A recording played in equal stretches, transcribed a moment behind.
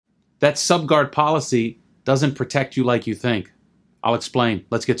That Subguard policy doesn't protect you like you think. I'll explain.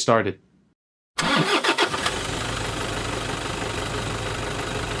 Let's get started.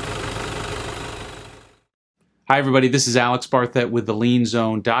 Hi everybody, this is Alex Barthet with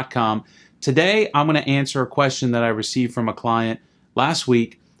thelienzone.com. Today I'm going to answer a question that I received from a client last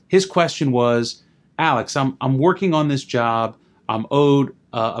week. His question was, Alex, I'm working on this job. I'm owed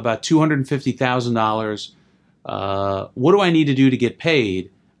about $250,000. What do I need to do to get paid?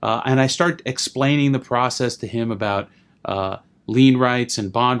 And I start explaining the process to him about lien rights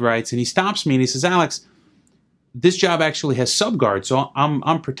and bond rights. And he stops me and he says, Alex, this job actually has Subguard, so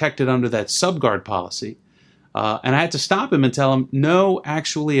I'm protected under that Subguard policy. And I had to stop him and tell him, no,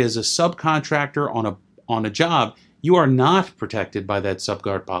 actually, as a subcontractor on a job, you are not protected by that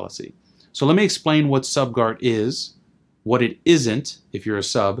Subguard policy. So let me explain what Subguard is, what it isn't if you're a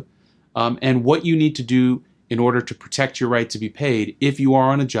sub, and what you need to do in order to protect your right to be paid if you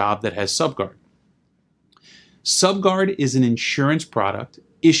are on a job that has Subguard. Subguard is an insurance product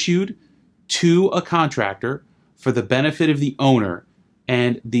issued to a contractor for the benefit of the owner,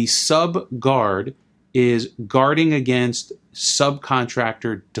 and the Subguard is guarding against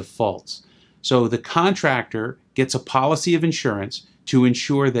subcontractor defaults. So the contractor gets a policy of insurance to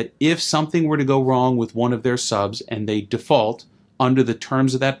ensure that if something were to go wrong with one of their subs and they default under the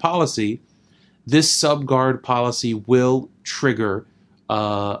terms of that policy, this Subguard policy will trigger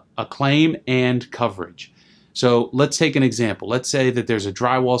a claim and coverage. So let's take an example. Let's say that there's a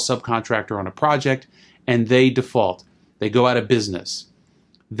drywall subcontractor on a project and they default. They go out of business.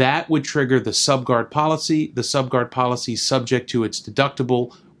 That would trigger the Subguard policy. The Subguard policy, subject to its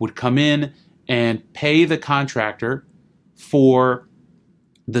deductible, would come in and pay the contractor for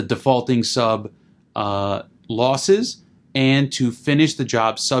the defaulting sub losses and to finish the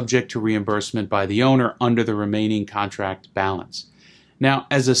job subject to reimbursement by the owner under the remaining contract balance. Now,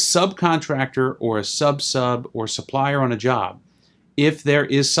 as a subcontractor or a sub or supplier on a job, if there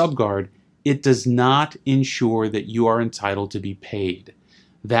is Subguard, it does not ensure that you are entitled to be paid.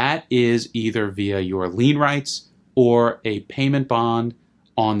 That is either via your lien rights or a payment bond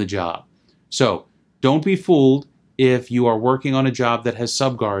on the job. So don't be fooled if you are working on a job that has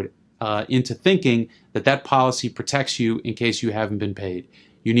Subguard into thinking that that policy protects you in case you haven't been paid.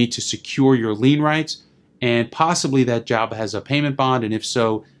 You need to secure your lien rights, and possibly that job has a payment bond, and if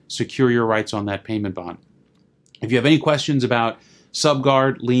so, secure your rights on that payment bond. If you have any questions about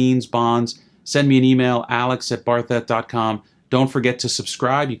Subguard, liens, bonds, send me an email, alex@barthet.com. Don't forget to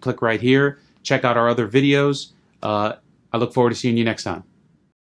subscribe. You click right here. Check out our other videos. I look forward to seeing you next time.